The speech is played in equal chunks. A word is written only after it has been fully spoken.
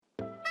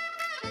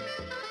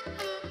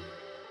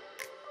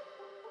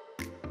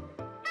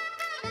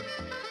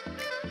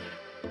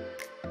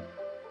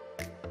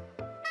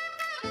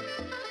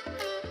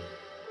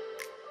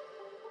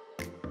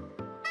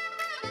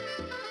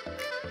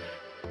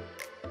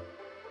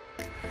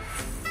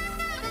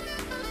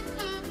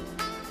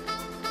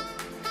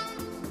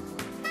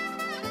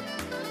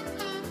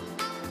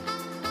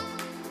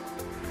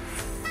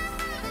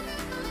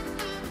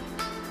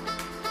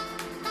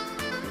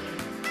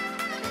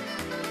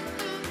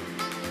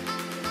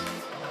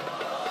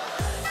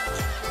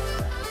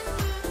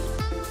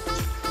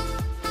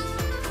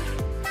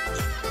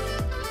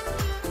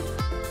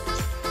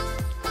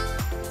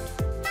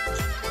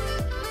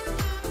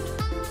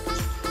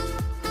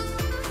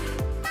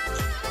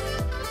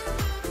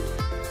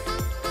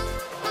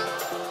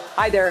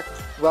Hi there.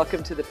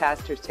 Welcome to the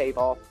Pastor's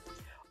Table.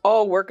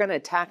 Oh, we're going to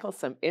tackle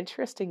some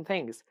interesting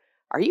things.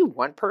 Are you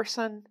one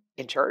person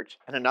in church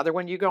and another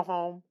when you go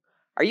home?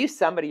 Are you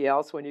somebody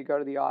else when you go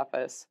to the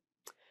office?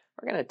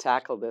 We're going to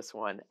tackle this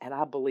one, and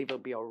I believe it'll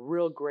be a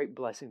real great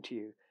blessing to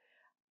you.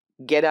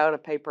 Get out a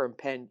paper and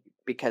pen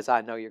because I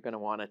know you're going to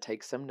want to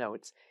take some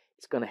notes.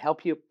 It's going to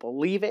help you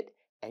believe it,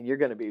 and you're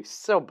going to be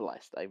so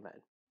blessed. Amen.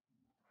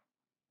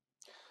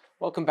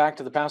 Welcome back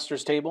to the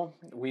Pastor's Table.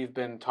 We've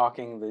been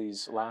talking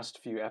these last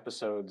few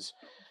episodes.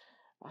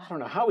 I don't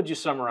know, how would you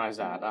summarize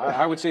that?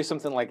 I would say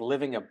something like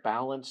living a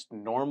balanced,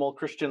 normal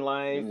Christian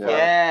life.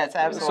 Yes,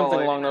 absolutely.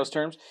 Something along those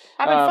terms.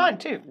 Having fun,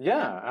 too.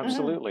 Yeah,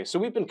 absolutely. So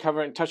we've been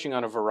touching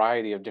on a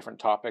variety of different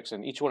topics,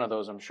 and each one of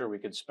those, I'm sure we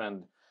could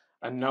spend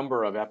a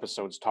number of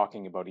episodes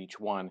talking about each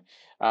one.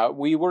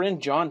 We were in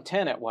John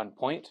 10 at one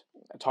point,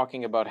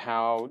 talking about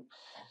how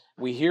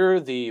we hear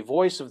the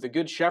voice of the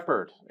Good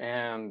Shepherd,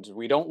 and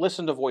we don't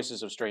listen to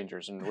voices of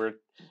strangers. And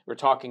we're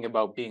talking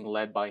about being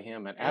led by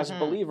Him. And as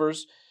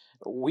believers,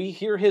 we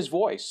hear His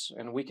voice,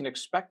 and we can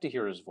expect to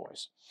hear His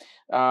voice.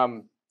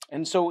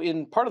 And so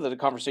in part of the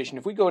conversation,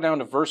 if we go down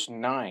to verse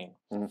 9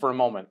 for a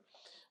moment,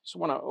 so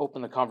I want to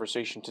open the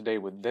conversation today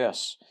with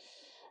this.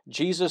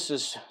 Jesus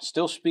is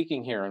still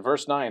speaking here. In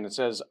verse 9, it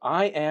says,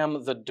 I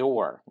am the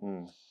door.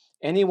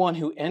 Anyone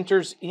who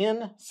enters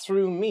in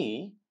through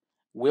me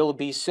will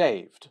be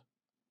saved.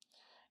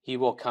 He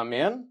will come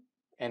in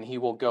and he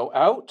will go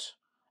out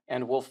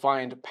and will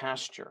find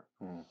pasture.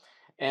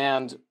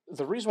 And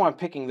the reason why I'm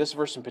picking this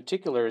verse in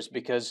particular is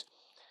because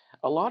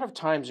a lot of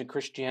times in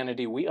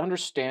Christianity, we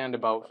understand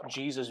about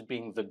Jesus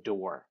being the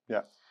door.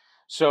 Yeah.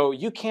 So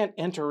you can't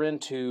enter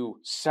into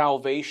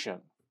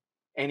salvation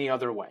any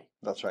other way.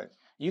 That's right.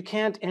 You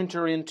can't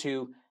enter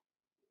into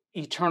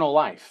eternal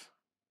life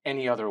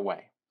any other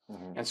way.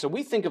 And so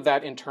we think of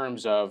that in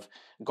terms of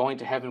going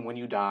to heaven when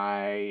you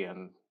die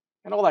and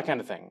all that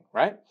kind of thing,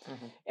 right?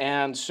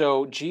 And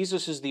so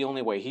Jesus is the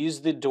only way.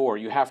 He's the door.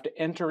 You have to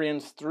enter in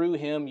through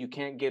Him. You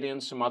can't get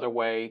in some other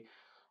way.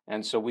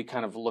 And so we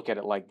kind of look at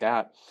it like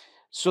that.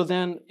 So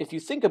then if you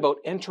think about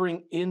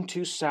entering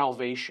into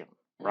salvation,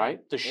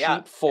 right? The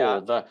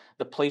sheepfold,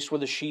 the place where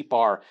the sheep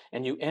are,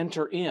 and you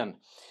enter in,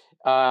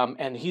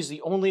 and He's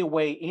the only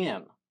way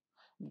in,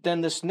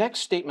 then this next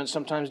statement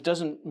sometimes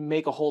doesn't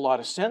make a whole lot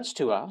of sense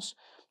to us,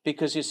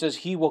 because it says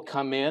He will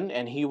come in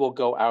and He will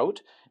go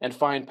out and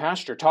find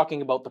pasture,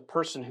 talking about the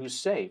person who's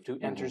saved, who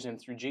enters in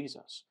through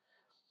Jesus.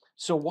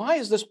 So why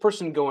is this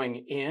person going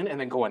in and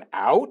then going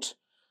out?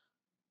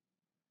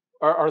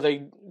 Are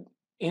they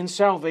in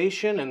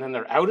salvation and then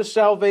they're out of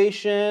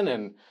salvation?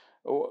 And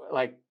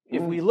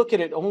if we look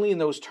at it only in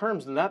those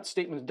terms, then that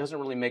statement doesn't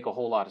really make a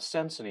whole lot of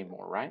sense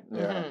anymore, right?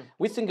 Yeah.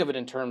 We think of it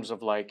in terms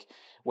of like,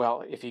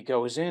 well, if He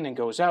goes in and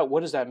goes out,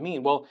 what does that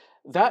mean? Well,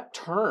 that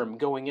term,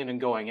 going in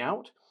and going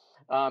out,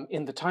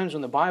 in the times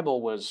when the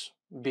Bible was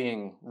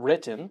being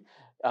written,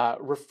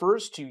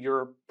 refers to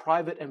your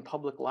private and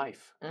public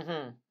life.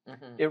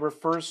 It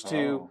refers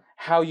to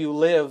how you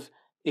live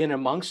in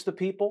amongst the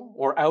people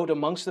or out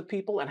amongst the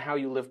people, and how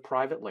you live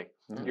privately,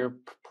 your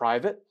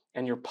private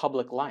and your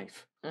public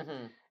life.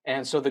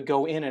 And so the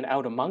go in and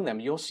out among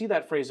them, you'll see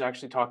that phrase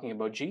actually talking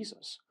about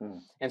Jesus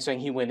and saying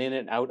He went in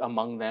and out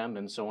among them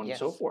and so on and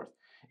so forth.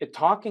 It's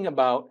talking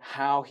about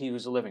how He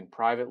was living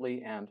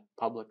privately and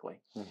publicly,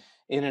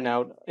 in and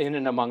out, in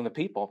and among the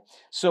people.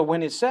 So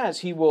when it says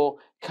He will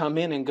come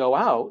in and go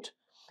out,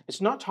 it's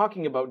not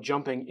talking about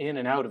jumping in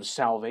and out of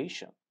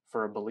salvation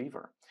for a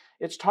believer.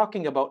 It's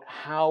talking about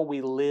how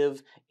we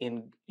live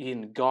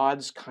in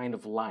God's kind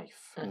of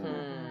life,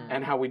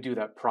 and how we do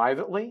that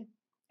privately,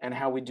 and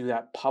how we do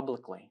that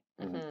publicly,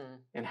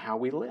 and how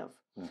we live.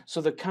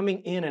 So the coming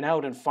in and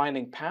out and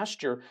finding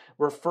pasture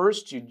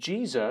refers to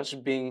Jesus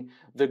being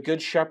the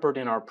Good Shepherd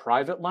in our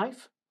private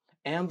life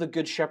and the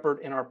Good Shepherd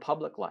in our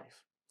public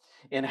life,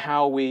 in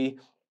how we,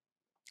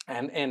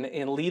 and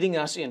in leading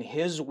us in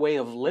His way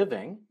of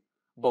living,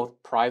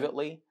 both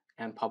privately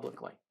and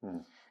publicly.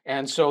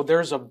 And so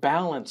there's a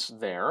balance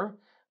there,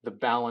 the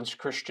balanced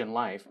Christian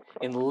life,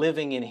 in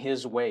living in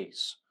His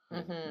ways,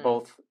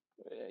 both,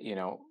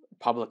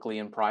 publicly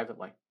and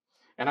privately.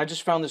 And I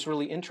just found this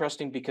really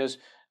interesting because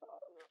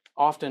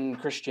often in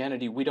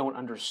Christianity, we don't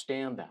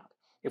understand that.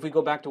 If we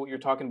go back to what you're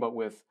talking about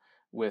with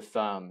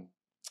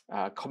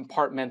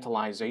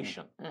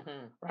compartmentalization,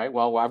 right?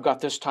 Well, I've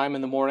got this time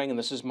in the morning, and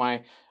this is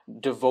my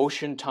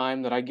devotion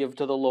time that I give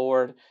to the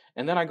Lord,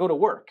 and then I go to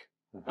work,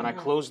 and I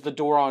close the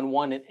door on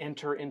one and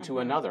enter into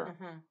another,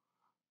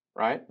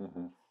 right?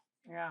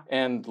 Yeah.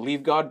 And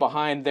leave God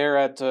behind there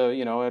at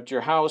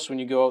your house when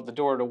you go out the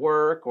door to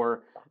work,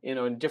 or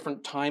in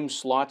different time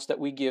slots that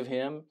we give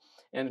Him.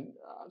 And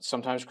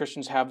sometimes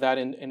Christians have that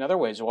in other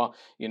ways. Well,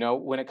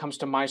 when it comes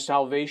to my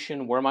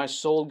salvation, where my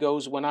soul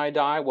goes when I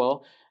die,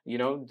 well,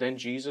 then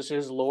Jesus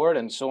is Lord,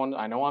 and so on.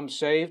 I know I'm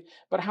saved,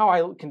 but how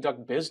I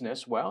conduct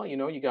business, well,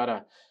 you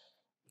gotta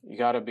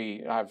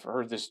be. I've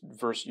heard this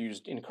verse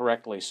used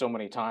incorrectly so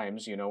many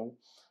times.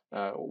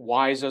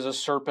 wise as a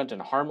serpent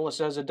and harmless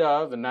as a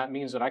dove, and that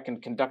means that I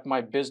can conduct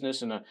my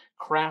business in a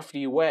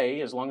crafty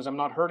way as long as I'm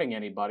not hurting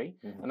anybody.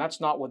 Mm-hmm. And that's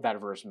not what that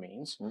verse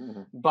means.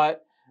 Mm-hmm.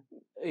 But,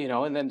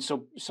 and then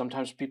so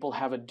sometimes people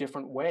have a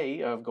different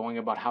way of going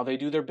about how they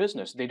do their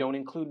business. They don't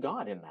include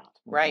God in that.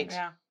 Right.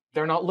 Yeah.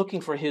 They're not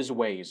looking for his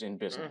ways in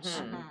business.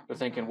 Mhm. They're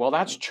thinking, well,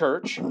 that's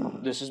church.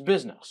 This is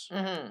business.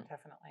 Mm-hmm.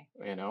 Definitely.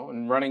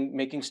 And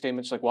making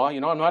statements like, well, I'm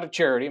not a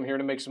charity. I'm here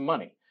to make some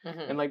money.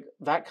 Mm-hmm. And like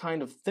that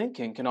kind of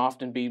thinking can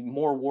often be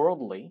more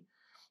worldly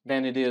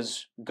than it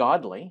is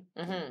godly.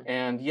 Mm-hmm.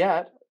 And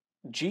yet,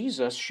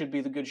 Jesus should be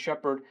the good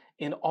shepherd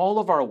in all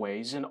of our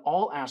ways, in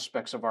all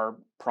aspects of our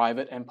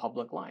private and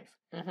public life.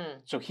 Mm-hmm.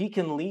 So he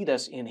can lead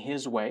us in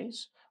his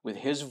ways, with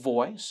his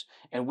voice,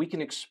 and we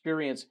can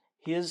experience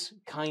his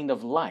kind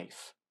of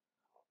life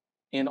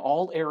in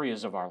all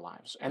areas of our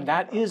lives. And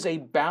that is a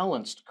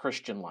balanced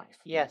Christian life.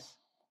 Yes.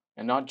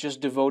 And not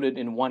just devoted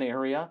in one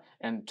area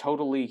and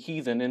totally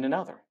heathen in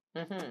another.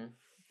 Mm-hmm.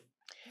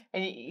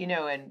 And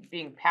and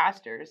being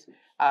pastors,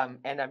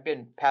 and I've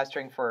been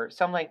pastoring for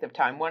some length of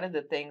time. One of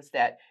the things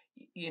that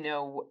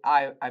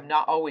I'm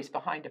not always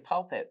behind a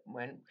pulpit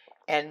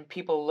and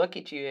people look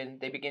at you and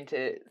they begin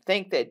to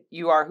think that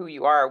you are who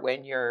you are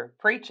when you're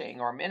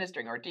preaching or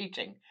ministering or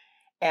teaching,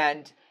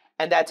 and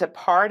that's a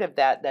part of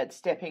that's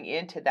stepping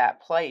into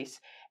that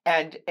place.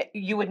 And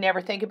you would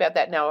never think about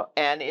that. Now,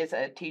 Anne is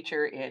a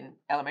teacher in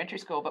elementary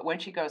school, but when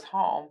she goes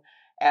home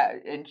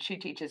and she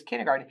teaches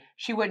kindergarten,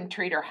 she wouldn't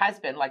treat her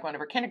husband like one of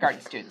her kindergarten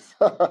students.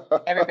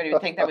 Everybody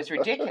would think that was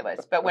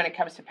ridiculous. But when it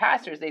comes to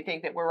pastors, they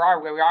think that we are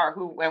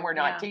when we're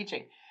not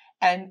teaching.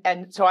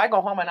 And so I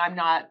go home and I'm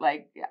not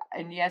like,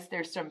 and yes,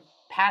 there's some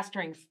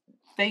pastoring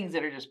things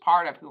that are just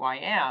part of who I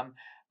am.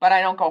 But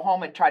I don't go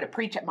home and try to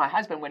preach at my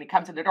husband when he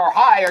comes in the door.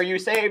 Hi, are you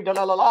saved? La,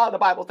 la, la, the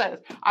Bible says.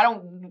 I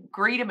don't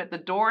greet him at the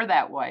door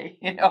that way.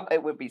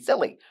 It would be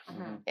silly.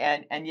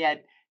 Mm-hmm. And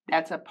yet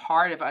that's a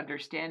part of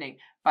understanding.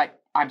 But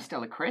I'm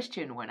still a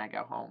Christian when I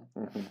go home.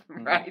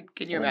 Mm-hmm. Right?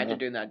 Can you imagine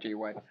doing that to your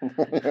wife?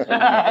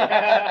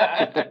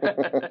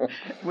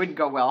 Wouldn't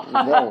go well.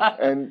 No,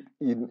 and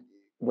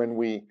when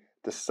we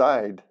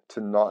decide to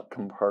not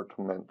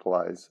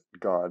compartmentalize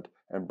God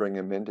and bring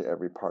him into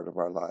every part of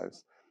our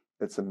lives,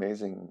 it's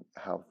amazing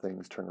how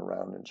things turn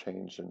around and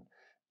change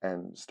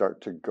and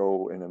start to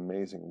go in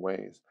amazing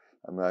ways.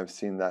 I mean, I've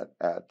seen that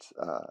at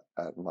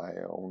my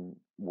own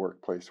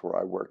workplace where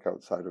I work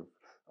outside of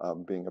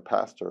being a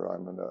pastor.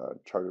 I'm a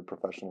chartered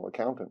professional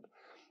accountant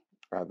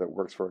that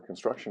works for a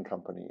construction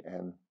company,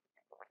 and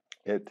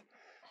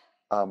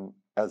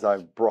as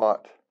I've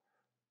brought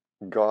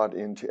God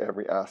into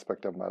every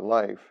aspect of my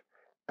life,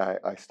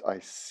 I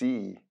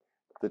see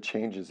the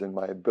changes in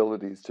my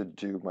abilities to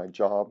do my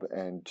job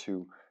and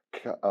to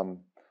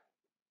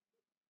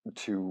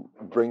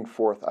bring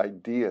forth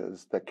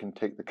ideas that can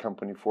take the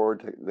company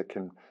forward, that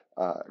can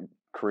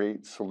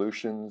create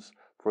solutions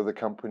for the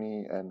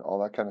company and all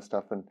that kind of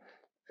stuff,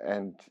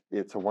 and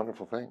it's a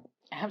wonderful thing.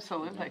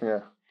 Absolutely. Yeah.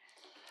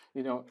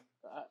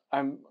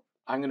 I'm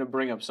going to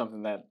bring up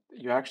something that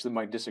you actually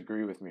might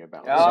disagree with me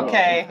about.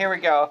 Okay, here we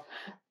go.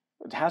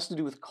 It has to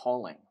do with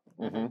calling.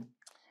 Mm-hmm.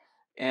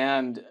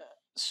 And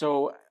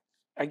so,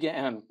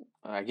 again,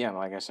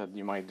 like I said,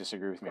 you might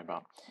disagree with me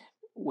about.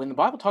 When the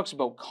Bible talks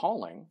about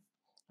calling,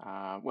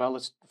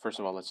 let's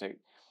say,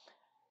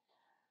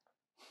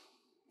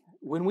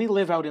 when we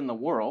live out in the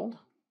world,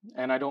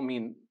 and I don't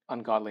mean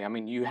ungodly, I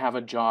mean you have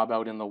a job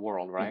out in the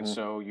world, right? Mm-hmm.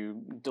 So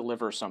you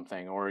deliver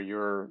something, or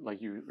you're,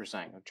 like you were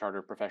saying, a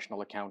chartered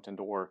professional accountant,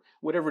 or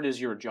whatever it is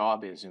your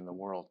job is in the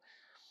world.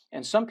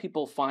 And some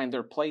people find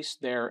their place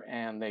there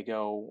and they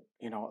go,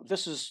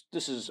 this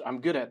is, I'm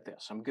good at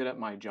this. I'm good at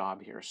my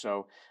job here.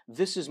 So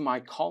this is my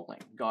calling.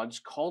 God's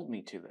called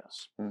me to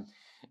this. Mm.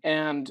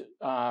 And,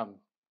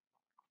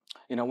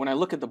 when I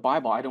look at the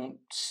Bible, I don't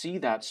see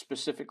that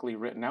specifically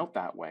written out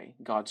that way.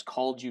 God's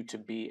called you to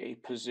be a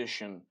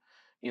position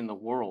in the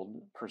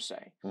world, per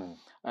se. Mm.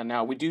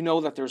 Now, we do know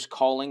that there's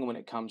calling when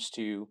it comes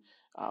to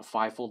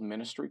fivefold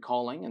ministry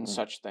calling and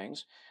such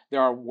things.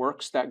 There are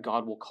works that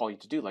God will call you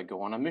to do, like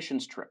go on a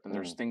missions trip, and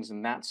there's things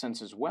in that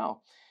sense as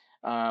well.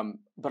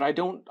 But I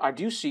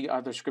do see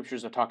other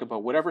scriptures that talk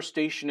about whatever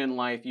station in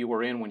life you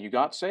were in when you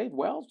got saved,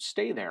 well,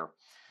 stay there.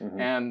 Mm-hmm.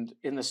 And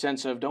in the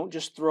sense of don't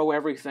just throw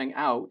everything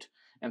out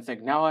and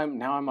think, now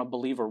I'm a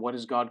believer, what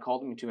has God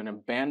called me to, and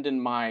abandon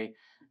my,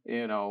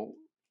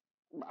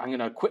 I'm going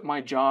to quit my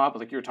job,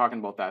 like you were talking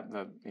about that,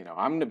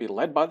 I'm going to be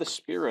led by the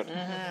Spirit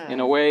in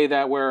a way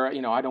that where,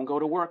 I don't go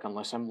to work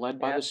unless I'm led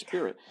by the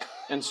Spirit.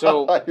 And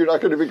so you're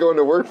not going to be going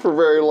to work for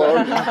very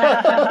long.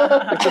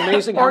 It's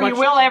amazing how or much... you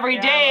will every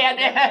day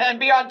and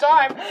be on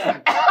time.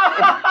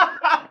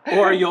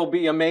 Or you'll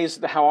be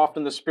amazed at how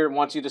often the Spirit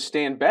wants you to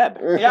stay in bed.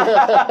 So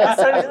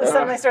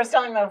suddenly starts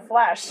telling the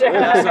flesh.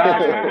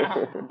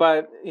 Exactly.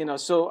 But,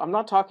 so I'm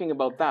not talking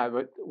about that,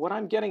 but what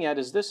I'm getting at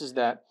is this, is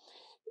that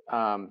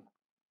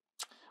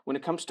when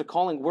it comes to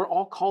calling, we're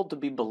all called to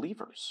be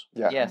believers.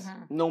 Yeah. Yes.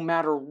 No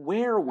matter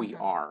where we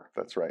are.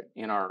 That's right.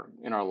 In our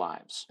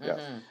lives. Yeah.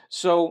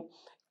 So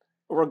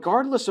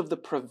regardless of the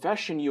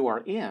profession you are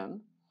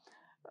in,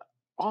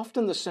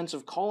 often the sense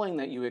of calling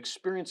that you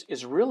experience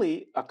is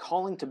really a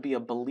calling to be a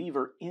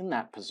believer in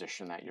that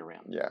position that you're in.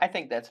 Yeah. I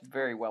think that's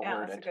very well Yeah,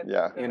 that's a worded. good,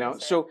 Yeah. good You way know, to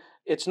say it. so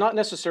it's not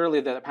necessarily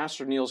that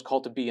Pastor Neil's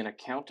called to be an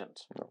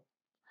accountant, No.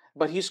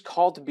 but he's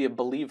called to be a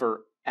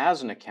believer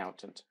as an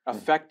accountant,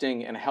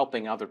 affecting and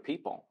helping other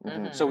people.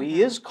 Mhm. So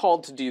he is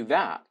called to do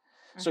that.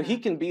 So he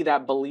Mhm. can be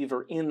that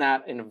believer in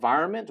that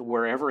environment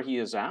wherever he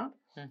is at.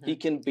 Mhm. He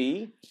can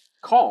be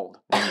called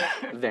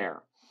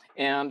there.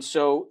 And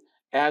so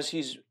as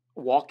he's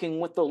walking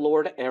with the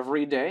Lord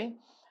every day,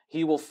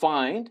 he will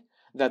find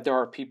that there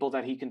are people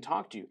that he can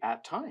talk to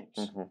at times.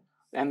 Mhm.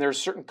 And there's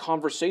certain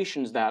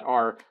conversations that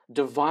are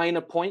divine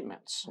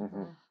appointments.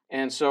 Mhm.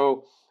 And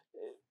so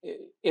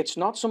it's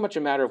not so much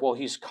a matter of, well,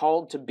 he's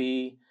called to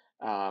be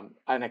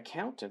an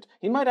accountant.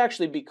 He might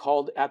actually be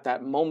called at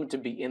that moment to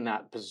be in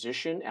that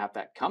position at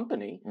that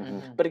company.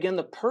 Mhm. But again,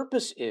 the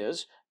purpose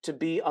is to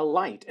be a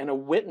light and a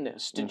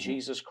witness to Mhm.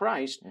 Jesus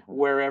Christ Mhm.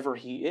 wherever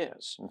he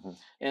is. Mhm.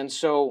 And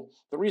so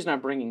the reason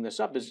I'm bringing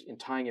this up is in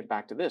tying it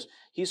back to this.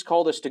 He's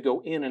called us to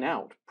go in and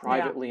out,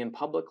 privately and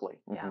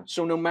publicly. Yeah.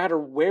 So no matter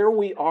where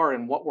we are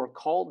and what we're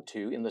called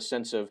to, in the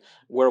sense of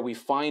where we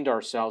find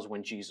ourselves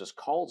when Jesus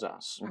calls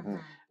us,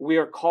 Mhm. we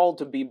are called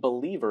to be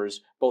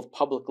believers both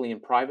publicly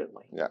and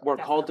privately. Yeah. We're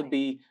called to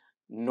Definitely. be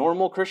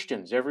normal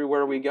Christians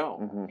everywhere we go.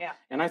 Mhm. Yeah.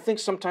 And I think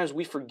sometimes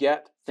we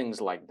forget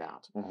things like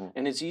that. Mhm.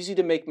 And it's easy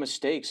to make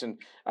mistakes. And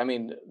I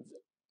mean,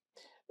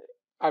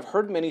 I've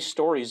heard many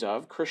stories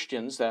of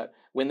Christians that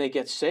when they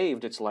get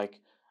saved, it's like,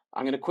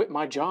 I'm going to quit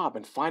my job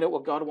and find out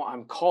what God wants.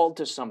 I'm called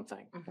to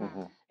something.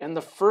 Mhm. And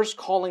the first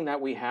calling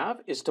that we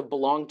have is to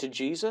belong to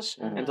Jesus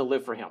and to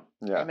live for him.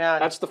 Yeah. Amen.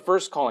 That's the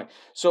first calling.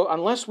 So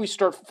unless we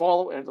start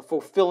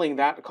fulfilling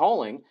that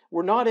calling,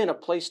 we're not in a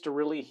place to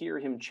really hear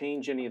him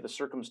change any of the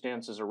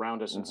circumstances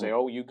around us and say,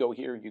 oh, you go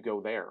here, you go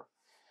there.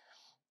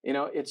 You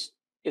know, it's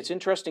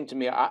interesting to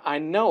me. I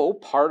know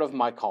part of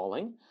my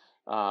calling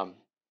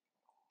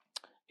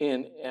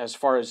in as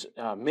far as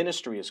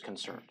ministry is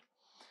concerned.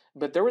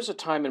 But there was a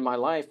time in my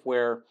life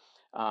where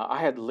I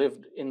had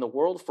lived in the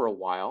world for a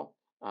while,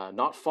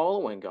 not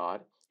following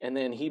God, and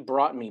then he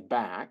brought me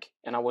back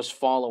and I was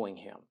following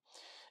him.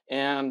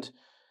 And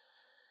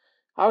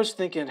I was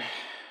thinking,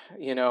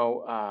 you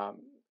know,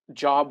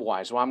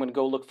 job-wise, well, I'm going to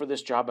go look for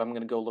this job. I'm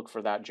going to go look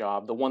for that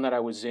job. The one that I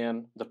was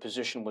in, the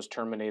position was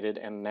terminated,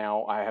 and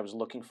now I was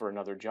looking for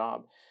another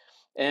job.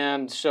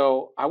 And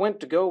so I went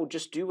to go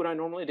just do what I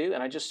normally do,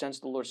 and I just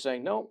sensed the Lord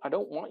saying, no, I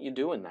don't want you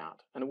doing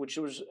that, and which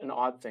was an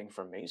odd thing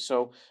for me.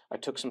 So I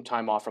took some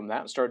time off from that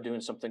and started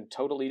doing something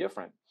totally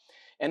different.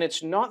 And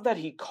it's not that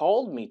he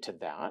called me to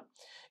that.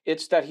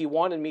 It's that he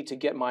wanted me to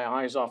get my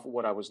eyes off of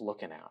what I was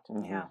looking at.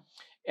 Mhm. Yeah.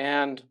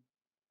 And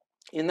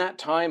in that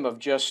time of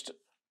just,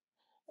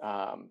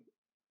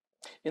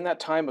 in that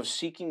time of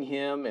seeking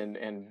him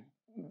and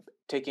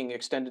taking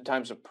extended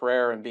times of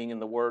prayer and being in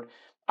the Word,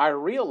 I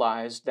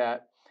realized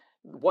that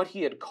what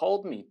he had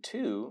called me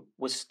to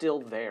was still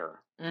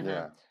there.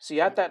 Yeah.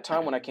 See, at that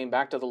time when I came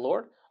back to the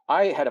Lord,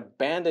 I had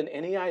abandoned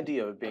any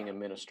idea of being a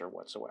minister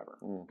whatsoever.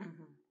 Mm.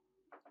 Mhm.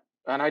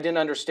 And I didn't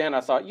understand.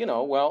 I thought, you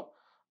know, well,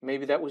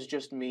 maybe that was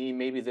just me,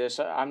 maybe this.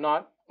 I'm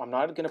not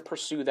going to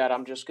pursue that.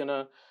 I'm just going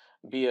to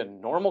be a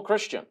normal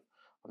Christian.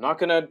 I'm not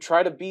going to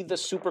try to be the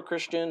super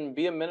Christian,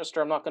 be a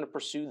minister. I'm not going to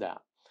pursue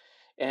that.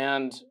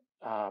 And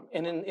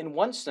in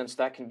one sense,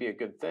 that can be a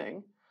good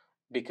thing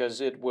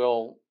because it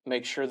will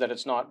make sure that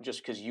it's not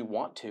just because you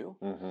want to.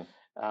 Mhm.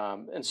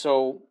 And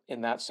so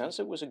in that sense,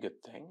 it was a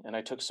good thing. And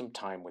I took some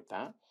time with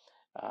that,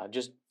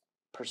 just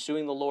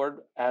pursuing the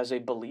Lord as a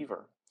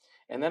believer.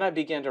 And then I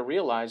began to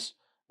realize,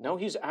 no,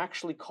 he's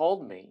actually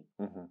called me.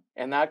 Mhm.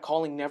 And that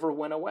calling never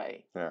went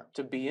away Yeah.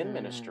 to be in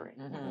ministry.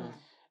 Mhm.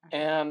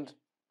 And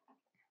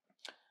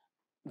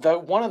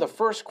one of the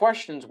first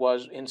questions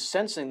was, in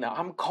sensing that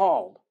I'm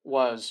called,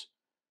 was,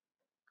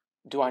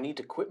 do I need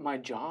to quit my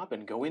job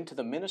and go into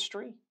the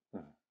ministry?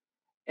 Mhm.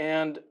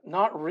 And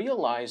not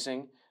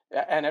realizing,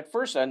 and at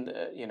first,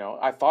 you know,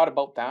 I thought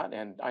about that,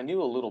 and I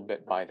knew a little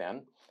bit by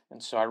then,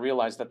 and so I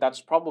realized that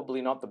that's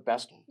probably not the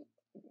best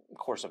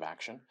course of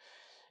action.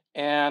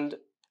 And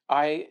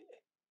I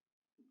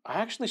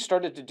actually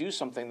started to do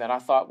something that I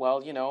thought,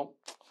 well, you know,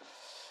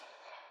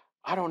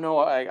 I don't know.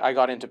 I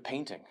got into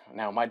painting.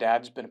 Now, my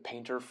dad's been a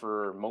painter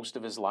for most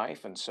of his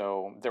life, and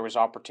so there was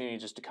opportunity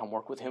just to come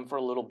work with him for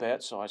a little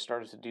bit. So I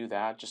started to do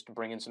that just to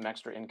bring in some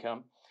extra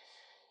income.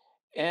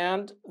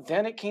 And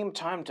then it came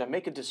time to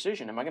make a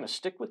decision. Am I going to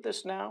stick with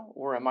this now,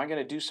 or am I going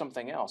to do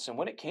something else? And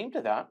when it came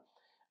to that,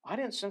 I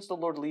didn't sense the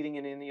Lord leading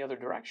in any other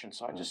direction.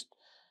 So I just,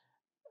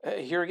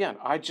 here again,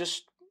 I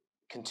just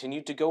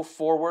continued to go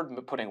forward,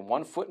 putting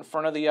one foot in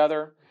front of the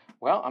other.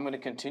 Well, I'm going to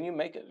continue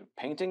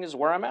painting is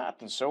where I'm at,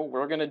 and so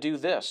we're going to do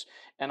this.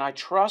 And I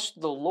trust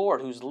the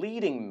Lord who's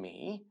leading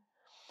me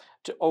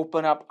to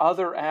open up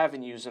other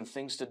avenues and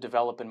things to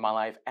develop in my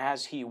life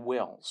as he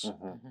wills.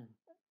 Mhm.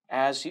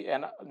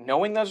 And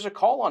knowing there's a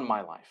call on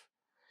my life.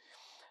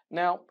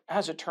 Now,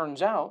 as it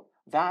turns out,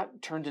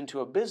 that turned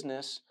into a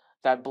business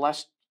that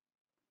blessed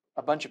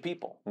a bunch of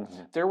people.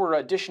 Mhm. There were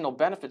additional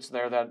benefits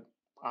there that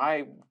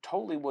I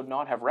totally would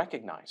not have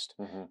recognized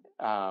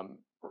Mhm.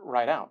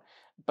 right out.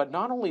 But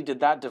not only did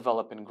that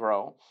develop and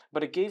grow,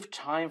 but it gave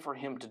time for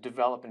him to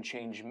develop and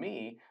change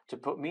me, to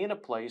put me in a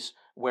place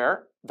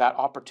where that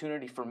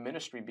opportunity for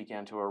ministry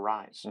began to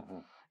arise.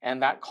 Mhm.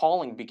 And that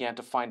calling began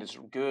to find its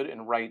good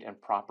and right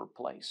and proper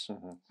place.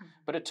 Mhm.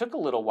 But it took a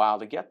little while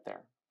to get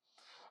there.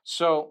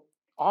 So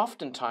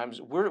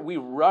oftentimes we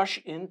rush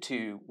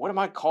into, what am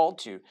I called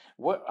to?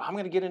 I'm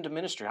going to get into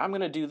ministry. I'm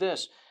going to do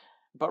this.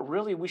 But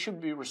really, we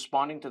should be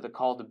responding to the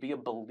call to be a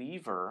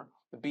believer,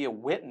 to be a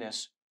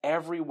witness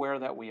everywhere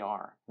that we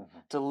are.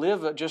 To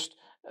live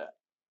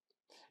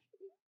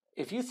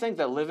if you think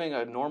that living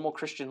a normal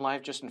Christian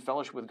life just in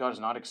fellowship with God is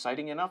not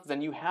exciting enough,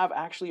 then you have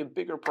actually a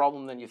bigger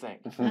problem than you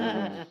think.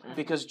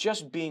 Because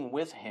just being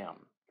with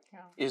Him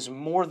is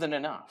more than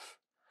enough.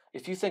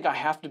 If you think I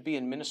have to be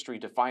in ministry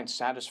to find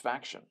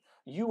satisfaction,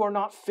 you are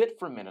not fit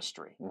for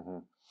ministry.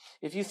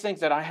 If you think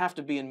that I have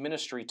to be in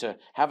ministry to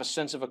have a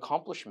sense of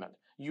accomplishment,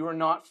 you are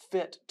not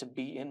fit to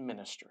be in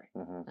ministry.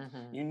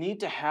 You need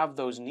to have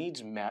those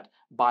needs met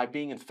by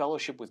being in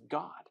fellowship with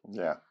God.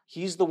 Yeah.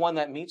 He's the one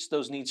that meets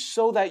those needs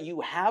so that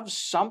you have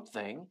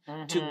something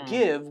to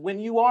give when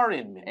you are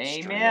in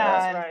ministry. Amen.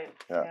 That's right.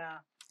 Yeah. Yeah.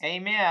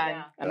 Amen.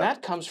 Yeah. And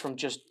that comes from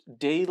just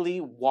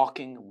daily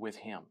walking with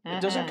Him.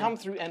 It doesn't come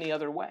through any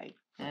other way.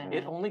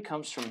 It only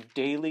comes from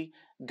daily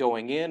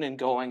going in and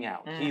going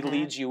out. He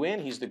leads you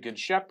in. He's the good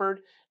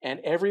shepherd. And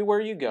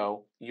everywhere you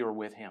go, you're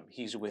with Him.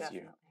 He's with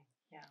you.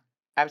 Yeah.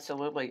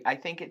 Absolutely. I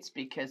think it's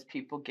because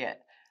people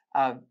get,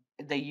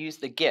 they use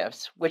the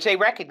gifts, which they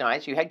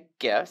recognize. You had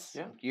gifts.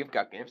 Yeah. You've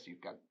got gifts.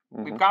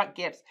 We've got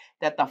gifts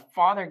that the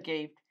Father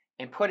gave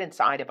and put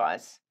inside of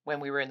us when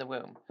we were in the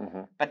womb.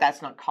 But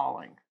that's not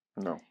calling.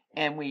 No.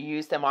 And we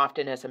use them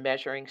often as a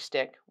measuring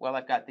stick. Well,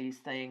 I've got these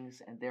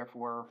things, and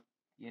therefore,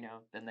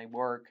 then they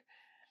work.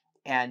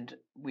 And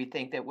we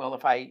think that, well,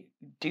 if I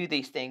do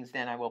these things,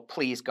 then I will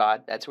please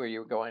God. That's where you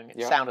were going.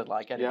 It sounded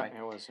like, anyway.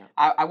 Yeah, it was. Yeah.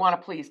 I want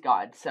to please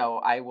God, so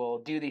I will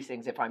do these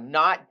things. If I'm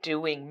not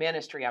doing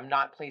ministry, I'm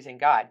not pleasing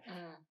God.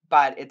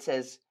 But it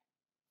says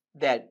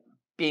that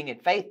being in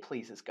faith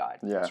pleases God.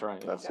 Yeah. That's right.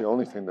 That's the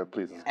only thing that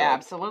pleases God.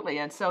 Absolutely.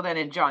 And so then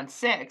in John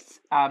 6,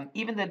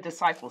 even the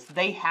disciples,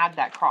 they had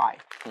that cry.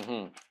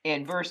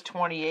 In verse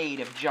 28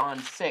 of John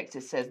 6,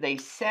 it says, they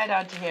said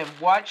unto him,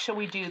 what shall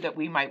we do that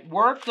we might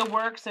work the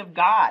works of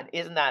God?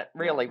 Isn't that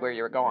really where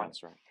you're going?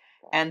 That's right.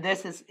 And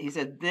he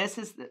said, this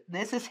is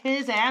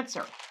his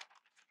answer.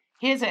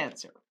 His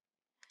answer.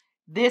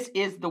 This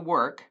is the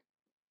work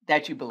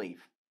that you believe.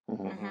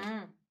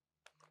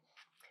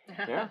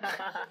 Yeah.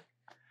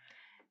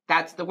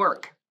 That's the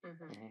work.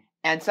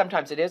 And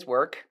sometimes it is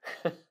work.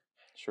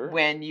 Sure.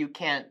 When you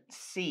can't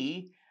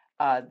see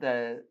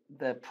the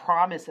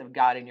promise of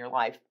God in your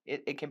life,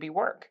 it can be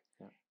work.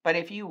 Yeah. But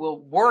if you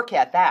will work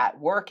at that,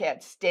 work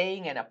at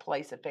staying in a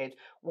place of faith,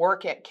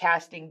 work at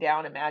casting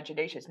down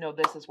imaginations. No,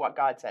 this is what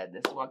God said.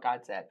 This is what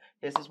God said.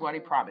 This is what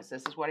He promised.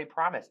 This is what He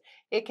promised.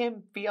 It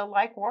can feel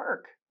like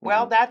work.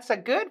 Well, that's a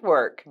good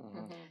work.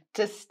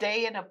 To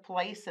stay in a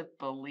place of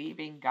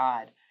believing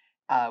God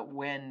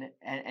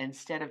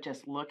instead of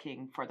just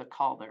looking for the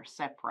call, they're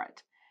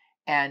separate.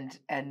 And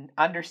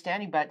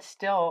understanding, but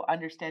still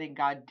understanding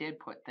God did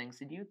put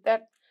things in you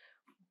that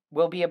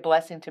will be a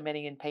blessing to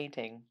many in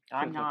painting.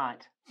 I'm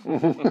not.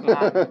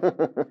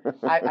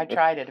 I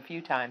tried it a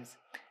few times.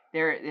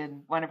 There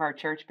in one of our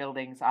church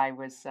buildings, I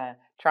was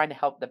trying to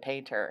help the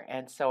painter,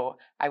 and so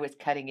I was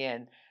cutting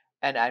in,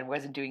 and I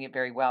wasn't doing it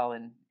very well,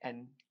 and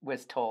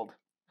was told,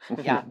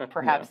 yeah,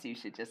 perhaps you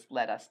should just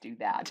let us do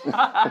that.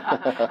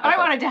 I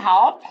wanted to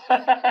help.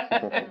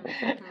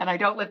 And I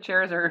don't lift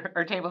chairs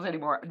or tables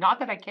anymore. Not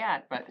that I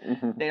can't, but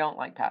they don't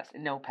like pastor.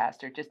 No,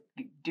 pastor, just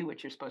do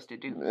what you're supposed to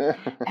do.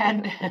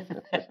 And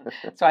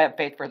so I have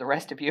faith for the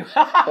rest of you.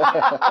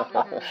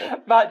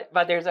 But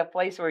there's a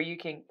place where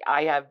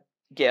I have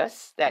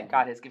gifts that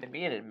God has given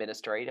me in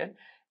administrative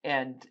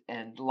and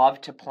love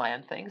to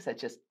plan things.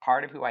 That's just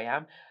part of who I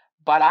am.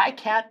 But I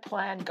can't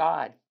plan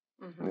God.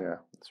 Yeah,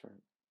 that's right.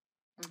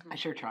 I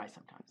sure try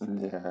sometimes.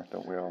 Yeah,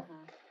 don't we all?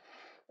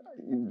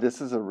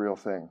 This is a real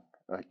thing.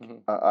 Like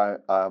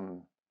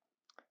I'm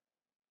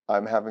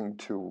having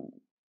to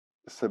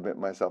submit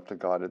myself to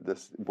God at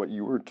this. What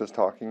you were just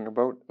talking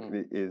about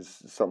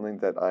is something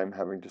that I'm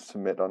having to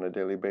submit on a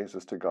daily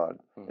basis to God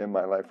in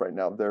my life right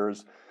now.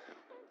 There's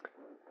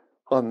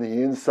on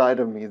the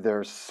inside of me,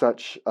 there's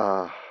such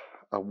a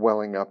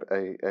welling up,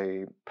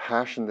 a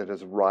passion that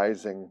is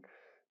rising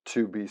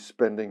to be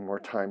spending more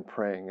time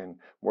praying and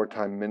more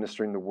time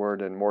ministering the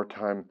word and more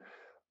time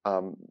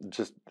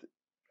just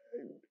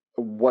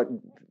what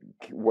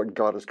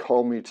God has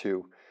called me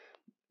to.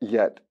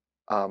 Yet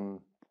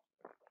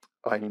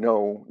I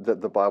know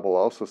that the Bible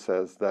also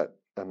says that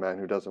a man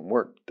who doesn't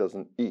work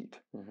doesn't eat.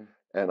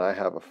 And I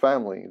have a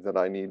family that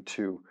I need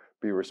to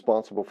be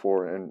responsible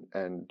for and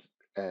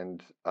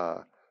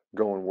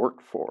go and work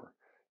for.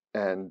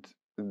 And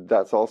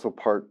that's also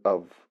part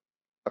of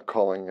a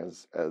calling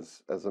as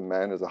a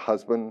man, as a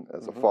husband,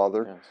 as a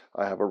father. Yes.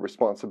 I have a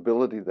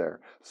responsibility there.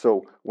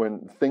 So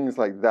when things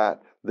like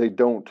that, they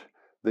don't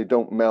they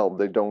don't meld,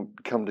 they don't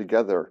come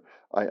together.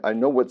 I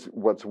know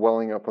what's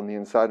welling up on the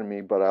inside of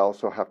me, but I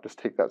also have to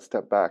take that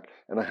step back,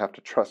 and I have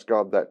to trust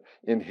God that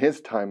in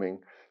His timing,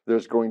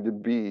 there's going to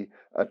be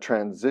a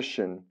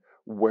transition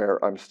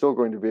where I'm still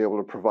going to be able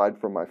to provide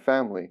for my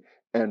family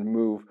and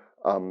move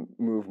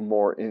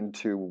more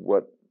into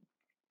what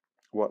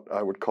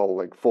I would call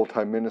like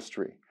full-time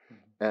ministry.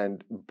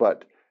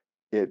 But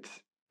it's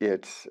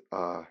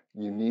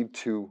you need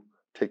to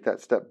take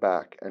that step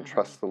back and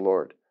trust the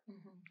Lord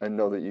and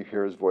know that you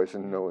hear His voice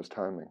and know His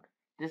timing.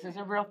 This is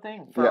a real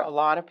thing for a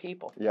lot of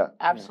people. Yeah.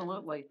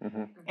 Absolutely.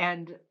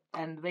 And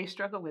they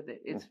struggle with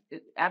it.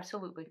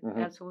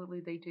 Absolutely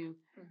they do.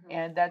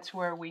 And that's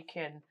where we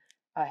can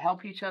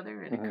help each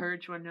other and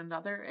encourage one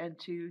another, and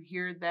to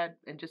hear that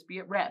and just be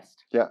at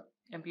rest. Yeah.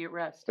 And be at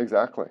rest.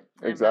 Exactly.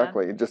 Amen.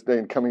 Exactly. Just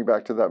then coming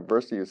back to that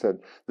verse that you said,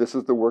 this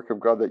is the work of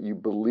God, that you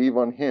believe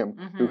on Him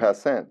who has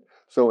sent.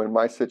 So in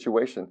my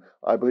situation,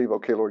 I believe,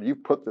 okay, Lord,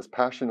 you've put this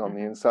passion on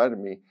the inside of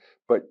me,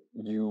 but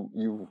you're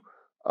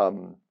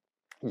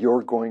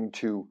going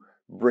to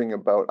bring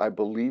about, I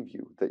believe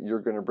you, that you're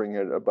going to bring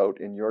it about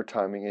in your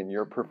timing, in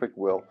your perfect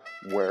will,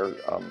 where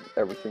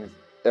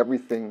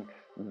everything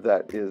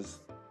that is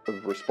a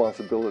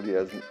responsibility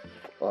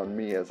on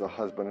me as a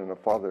husband and a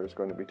father is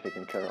going to be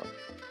taken care of.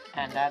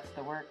 And that's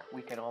the work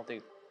we can all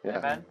do. Yeah.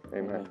 Amen.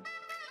 Amen.